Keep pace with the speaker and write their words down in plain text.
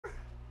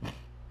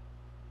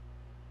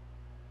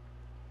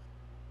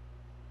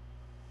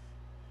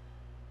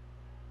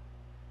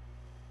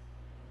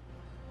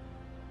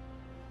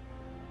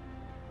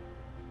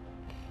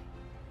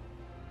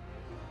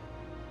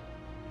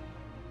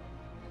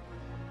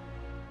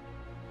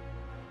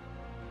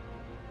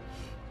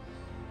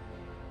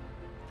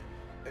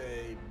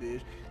hey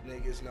bitch,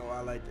 niggas know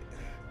I like to,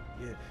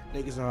 yeah,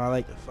 niggas know I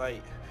like to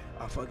fight.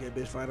 I fuck that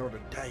bitch fight on the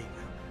date.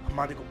 I'm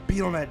about to go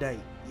beat on that date.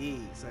 Yeah,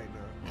 say no.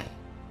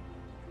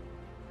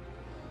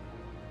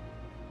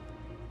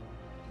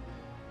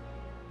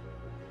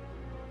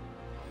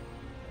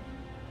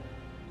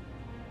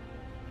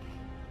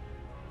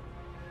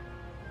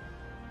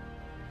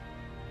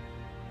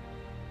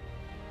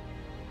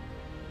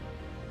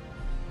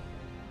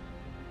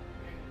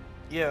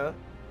 Yeah.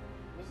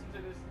 Listen to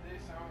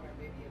this song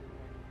I made the other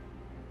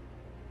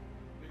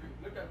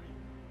day. Look at me.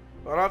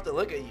 I don't have to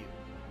look at you.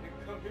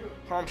 Nigga, come here.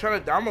 Oh, I'm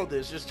trying to download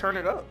this. Just turn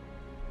it up.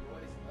 Well,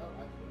 it's up.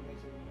 I just want to make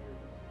sure you hear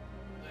it.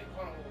 Like,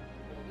 hold on.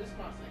 Well, this is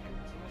my second.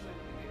 So I'm gonna show you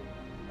the beginning.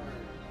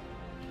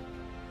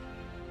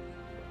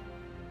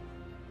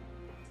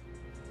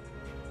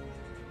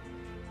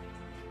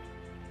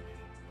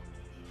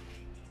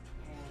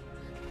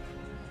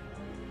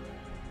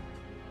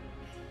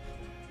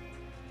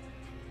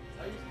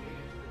 I used to hate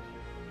it.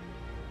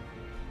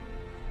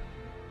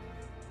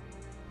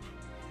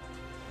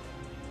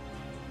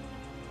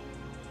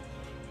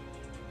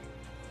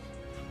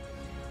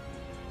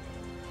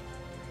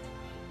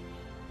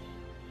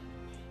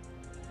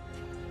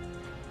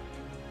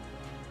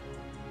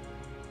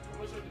 I'm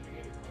gonna show you the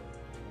beginning.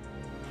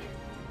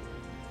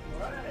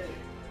 What?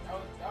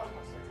 That was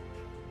my second.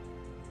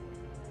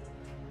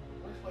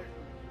 Let's play for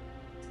me.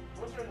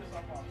 We'll turn this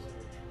up off.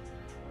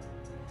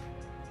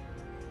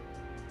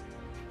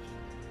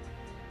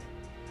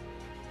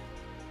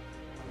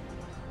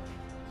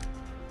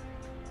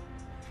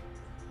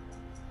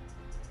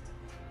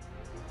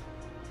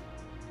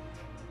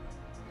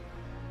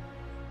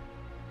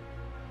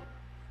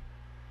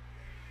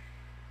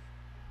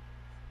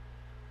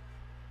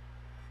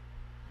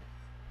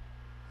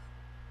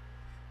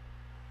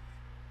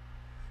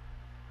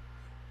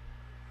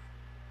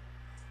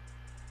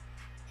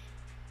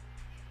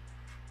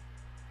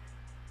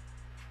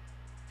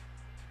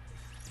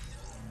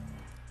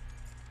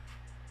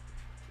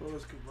 Well,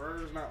 this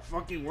converter's not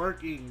fucking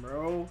working,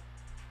 bro.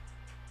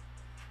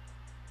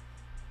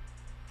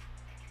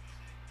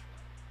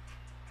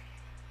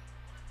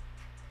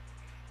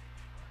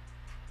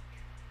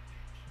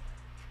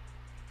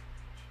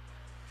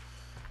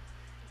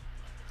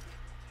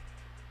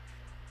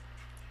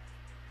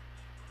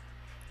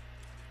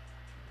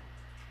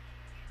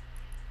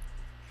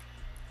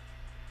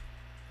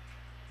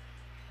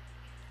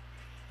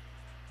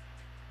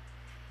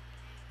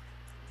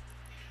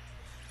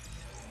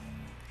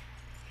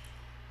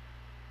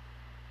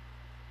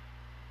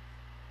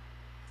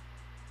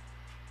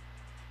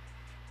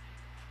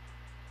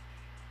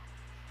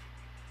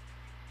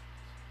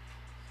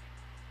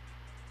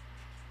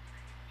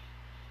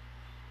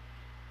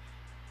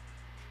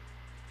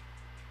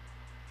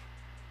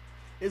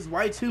 Is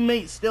Y2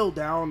 Mate still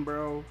down,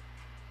 bro?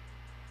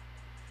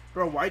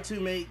 Bro,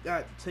 Y2 Mate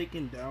got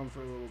taken down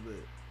for a little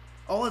bit.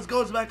 Oh, let's go.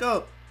 It's back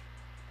up.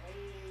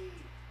 Hey.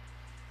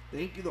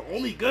 Thank you. The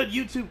only good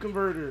YouTube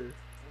converter. Oh,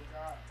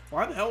 God.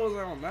 Why the hell was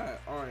I on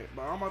that? Alright,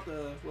 but I'm about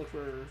to look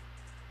for...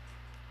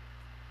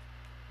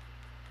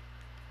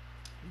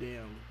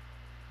 Damn.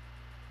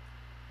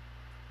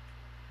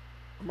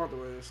 I'm about to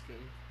wear this skin.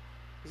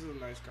 This is a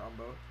nice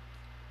combo. Wait,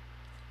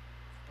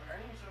 I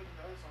didn't even show you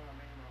the other song I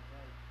made with my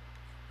friend.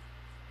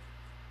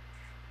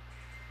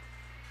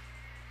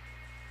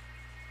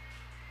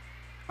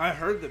 I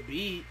heard the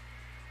beat.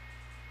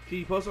 Can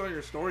you post it on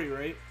your story,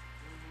 right?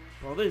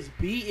 Mm-hmm. Bro, this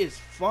beat is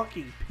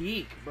fucking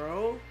peak,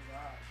 bro. Oh,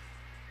 God.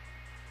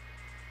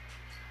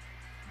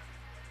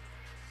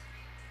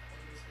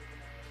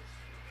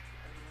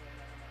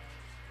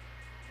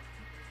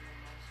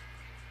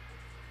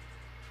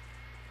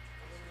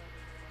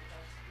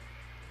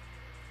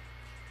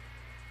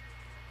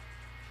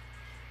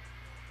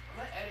 I'm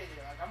gonna edit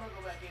it. Like, I'm gonna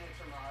go back in and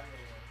turn my audio on.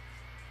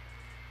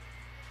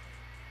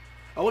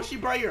 I wish you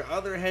brought your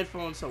other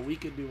headphones so we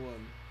could do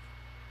one.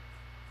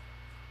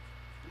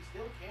 We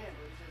still can,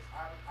 but it's just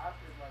I have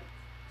to like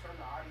turn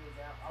the audio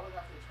down. I would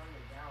have to turn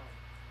it down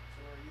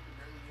to where you can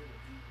barely hear the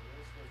beat, but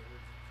it'll still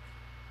work.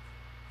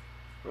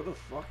 Where the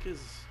fuck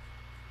is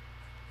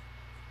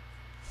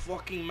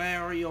fucking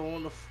Mario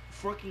on the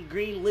fucking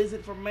green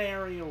lizard from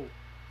Mario?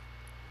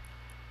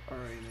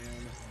 Alright,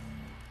 man.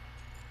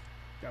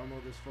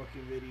 Download this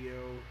fucking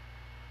video.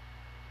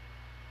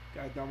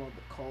 Gotta download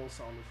the call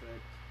sound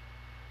effect.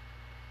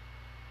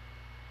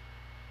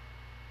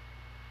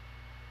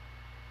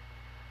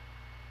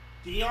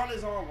 Dion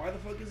is on. Why the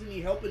fuck isn't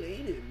he helping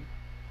Aiden?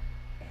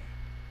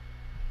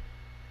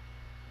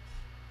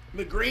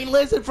 The green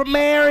lizard from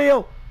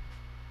Mario.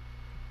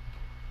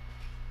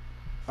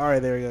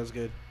 Alright, there he goes.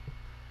 Good.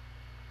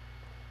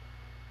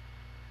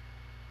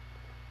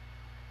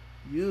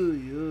 You.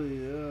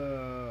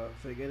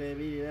 Figure that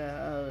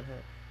video.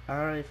 I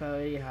already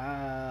found any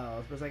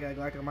house. But I got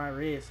Glock on my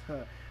wrist.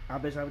 Huh. I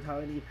bet I'm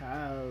talking these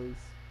house.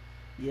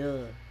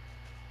 Yeah.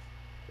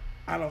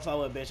 I don't fuck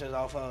with bitches, I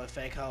don't fuck with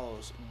fake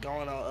hoes.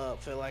 Going on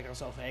up, feel like I'm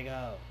so fake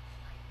hoe.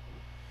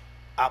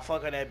 I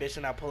fuck with that bitch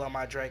and I pull out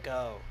my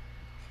Draco.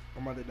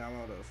 I'm about to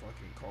download a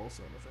fucking call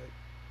sound effect.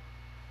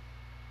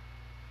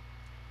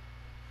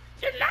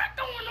 You're not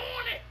going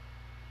on it.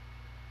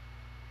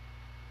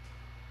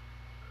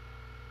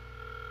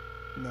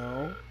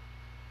 No.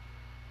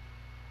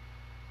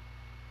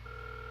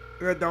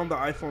 I got down the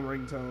iPhone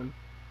ringtone.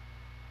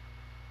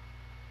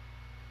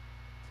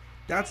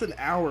 That's an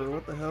hour.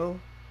 What the hell?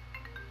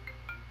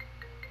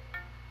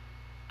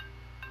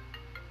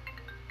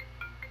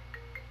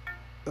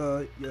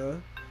 Yeah.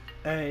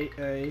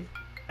 Hey.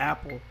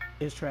 Apple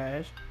is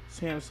trash.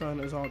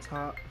 Samsung is on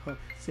top.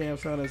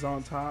 Samsung is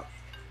on top.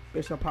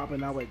 Bitch, I'm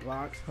popping out with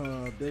Glocks.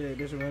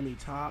 Bitch, run me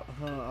top.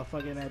 A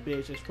fucking that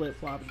bitch is flip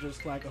flopping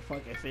just like a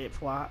fucking fit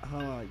flop.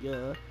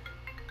 Yeah.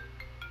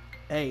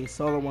 Hey,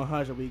 Solar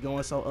 100, we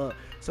going so up.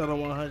 Solar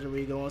 100,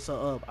 we going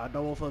so up. I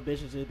don't want for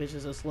bitches, this bitch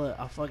is a slut.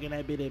 I fucking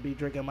that bitch that be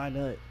drinking my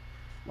nut.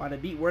 Why the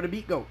beat? Where the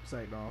beat go?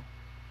 Say no.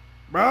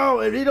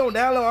 Bro, if you don't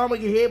download, I'm gonna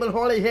get hit, but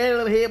holy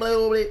hell,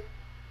 it.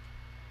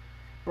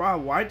 Bro,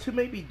 why to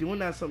make me doing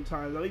that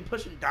sometimes? I be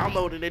pushing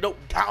download and they don't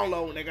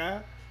download,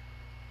 nigga.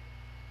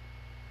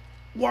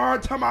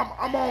 One time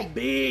I'm on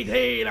big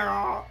head,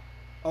 nigga.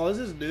 Oh, is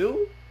this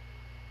new?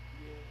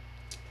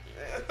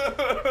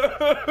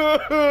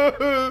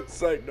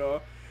 It's like,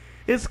 no.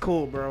 It's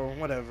cool, bro.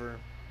 Whatever.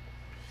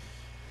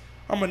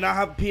 I'm gonna not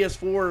have a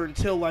PS4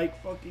 until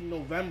like fucking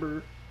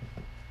November.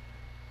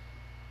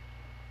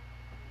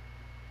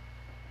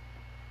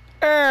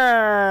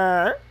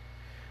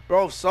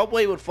 Bro, if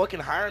Subway would fucking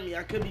hire me,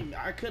 I gotta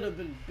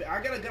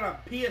get a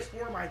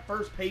PS4 my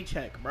first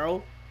paycheck,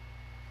 bro.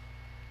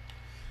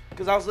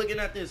 Cause I was looking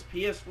at this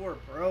PS4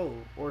 Pro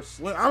or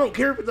Slim. I don't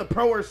care if it's a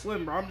Pro or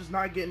Slim, bro. I'm just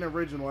not getting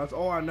original. That's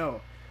all I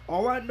know.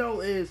 All I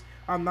know is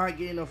I'm not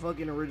getting a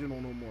fucking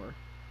original no more.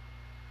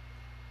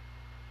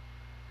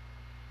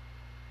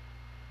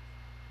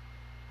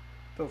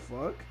 The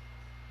fuck?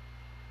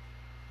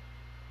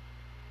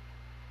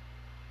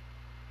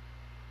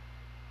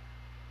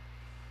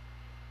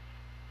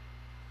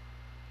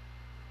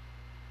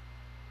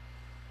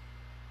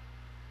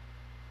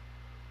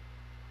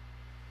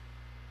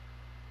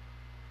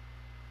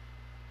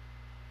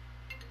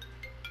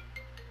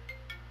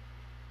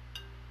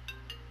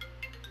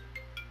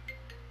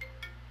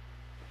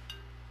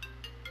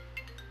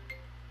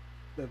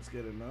 That's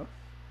good enough.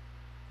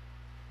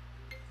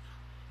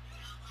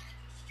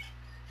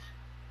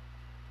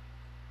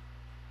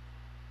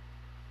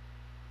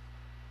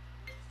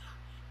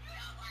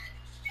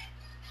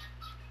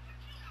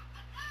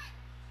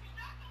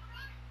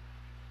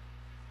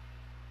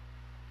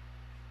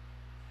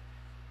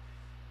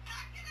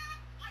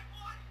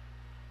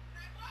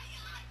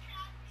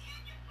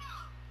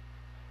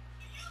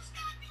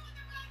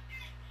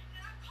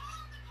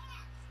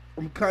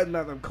 I'm cutting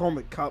that. I'm calling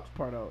the cops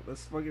part out.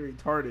 That's fucking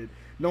retarded.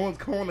 No one's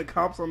calling the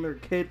cops on their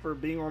kid for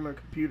being on their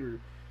computer.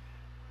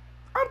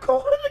 I'm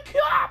calling the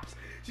cops.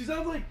 She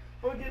sounds like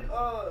fucking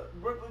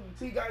Brooklyn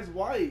T guy's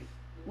wife.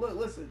 Look,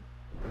 listen.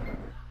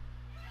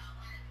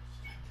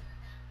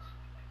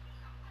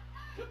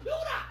 Computer.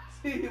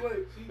 See,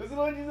 like, listen to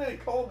what you say.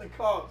 Call the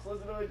cops.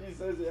 Listen to what she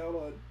says. Hold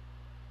on.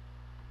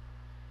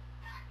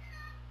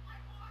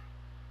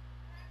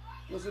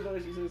 Listen to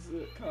what she says to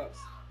the cops.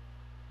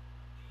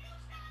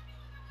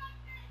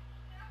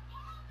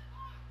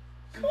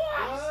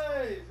 Cops!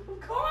 I'm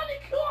calling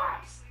the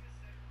cops!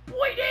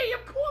 Boy, hey,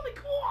 I'm calling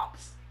the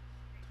cops!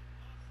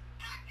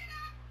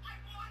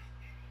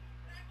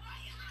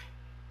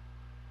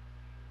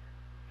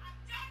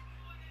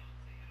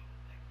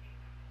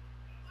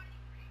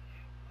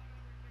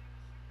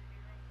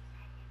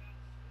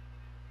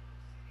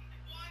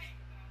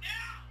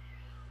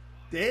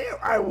 Damn,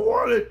 I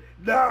want it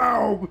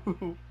now!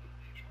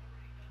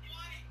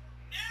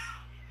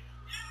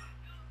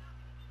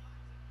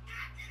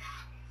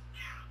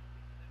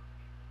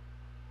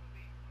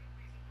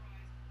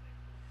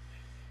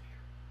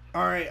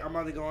 Alright, I'm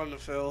about to go on to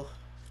Phil.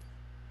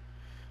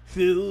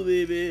 Phil,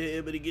 baby,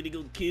 everybody get to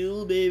go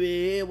kill,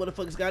 baby. What the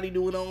fuck is Scotty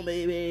doing on,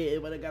 baby?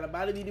 But I got a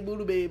body to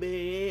boo,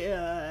 baby.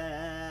 Yeah.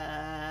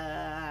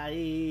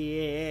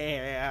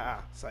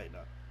 Say no.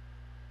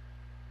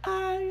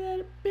 I got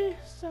a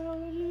bitch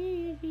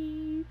on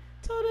me.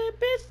 Told that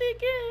bitch to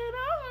get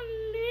on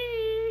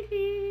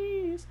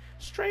knees.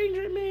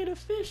 Stranger made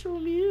official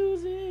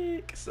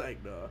music. Say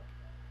no.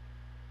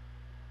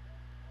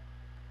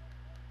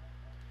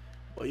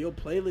 Well, your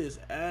playlist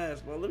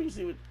ass, bro. Let me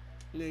see what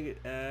nigga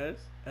ass.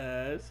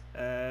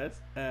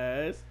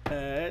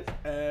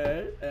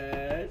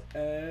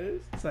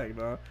 Say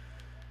no.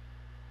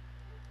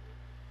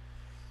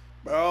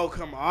 Bro,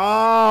 come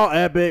on,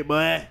 Epic,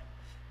 boy.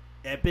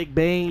 Epic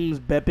Games,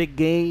 boy.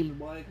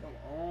 Come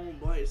on,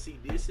 boy. See,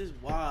 this is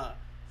why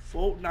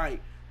Fortnite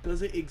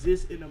doesn't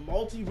exist in the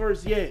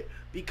multiverse yet.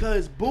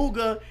 Because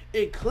Booga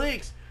and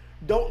Clicks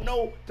don't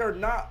know, they're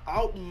not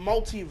out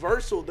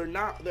multiversal. They're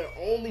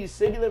only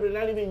singular. They're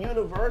not even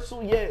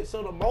universal yet.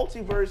 So the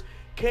multiverse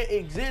can't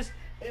exist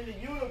in the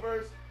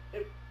universe.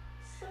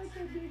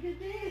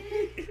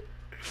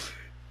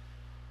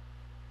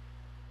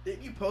 Did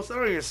you post that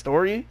on your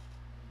story?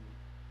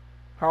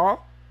 Huh?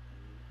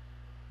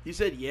 You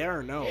said yeah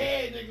or no?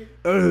 Yeah,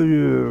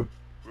 nigga.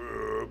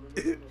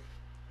 Yeah.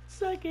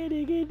 Suck a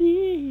nigga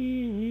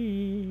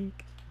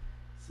dick.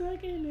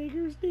 Suck a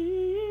nigger's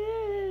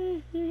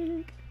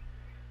dick.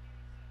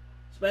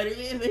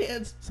 Spider-Man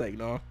fans. Say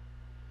no.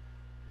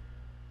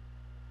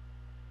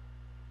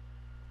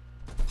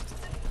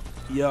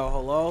 Yo,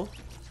 hello?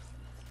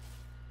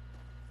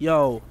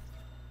 Yo.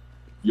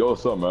 Yo,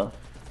 what's up, man?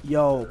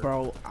 Yo,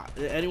 bro.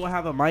 Anyone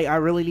have a mic? I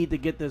really need to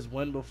get this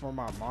win before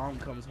my mom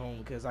comes home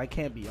because I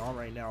can't be on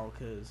right now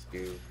because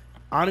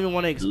I don't even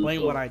want to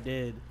explain what I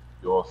did.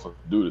 Yo,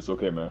 dude, it's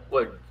okay, man.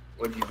 What'd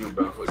you do,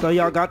 bro? So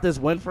y'all got this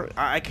win for...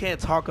 I can't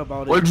talk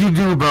about it. What'd you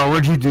do, bro?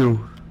 What'd you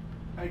do?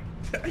 I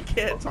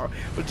can't talk.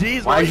 But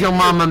jeez, Why's your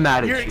mama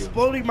mad at you? You're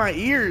exploding my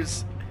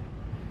ears.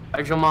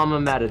 Why's your mama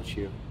mad at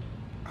you?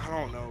 I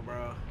don't know,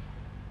 bro.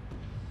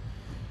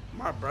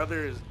 My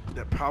brother is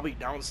probably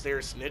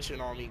downstairs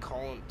snitching on me,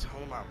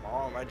 telling my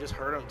mom. I just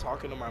heard him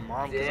talking to my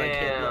mom because I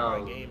can't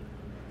play my game.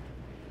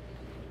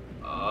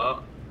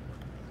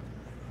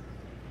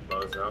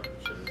 Bozo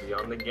shouldn't be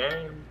on the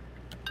game.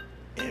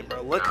 Hey,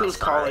 bro, look who's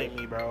calling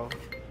me, bro.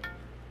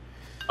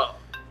 Oh.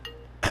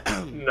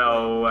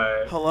 No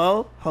way.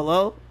 Hello?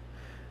 Hello?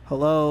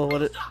 Hello?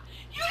 What is...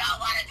 You don't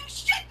want to do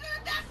shit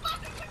to that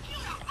fucking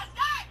computer. I'm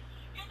not.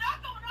 You're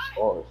not going on it.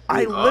 Oh,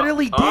 I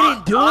literally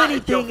didn't do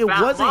anything. It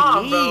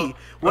wasn't me.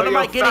 What am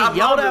I getting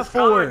yelled at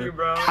for? You,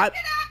 bro. I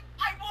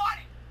want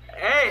it.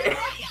 Hey.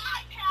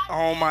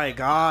 Oh my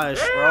gosh,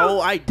 bro.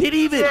 I didn't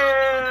even...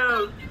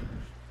 Damn.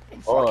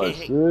 Fucking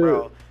hate,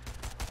 bro.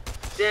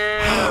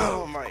 Damn.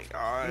 Oh my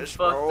gosh, You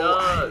bro. fucked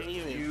up. I didn't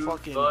even You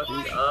fucking fucked do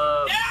that.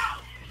 up. No.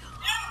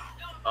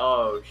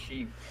 Oh,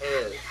 she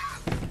pissed.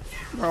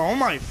 Bro, oh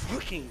my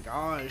fucking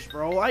gosh,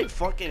 bro. I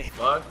fucking...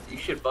 Fuck, you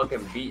should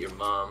fucking beat your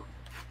mom.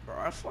 Bro,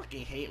 I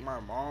fucking hate my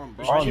mom,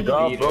 bro. You On should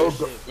God, beat bro.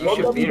 her. You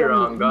should beat her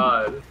on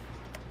God.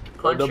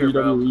 Punch her,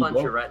 bro. WWE, Punch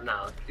bro. her right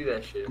now. Do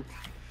that shit.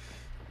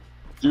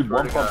 Dude, Swear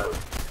one to God.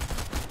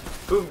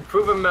 pump.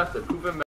 Prove a method. Prove a method.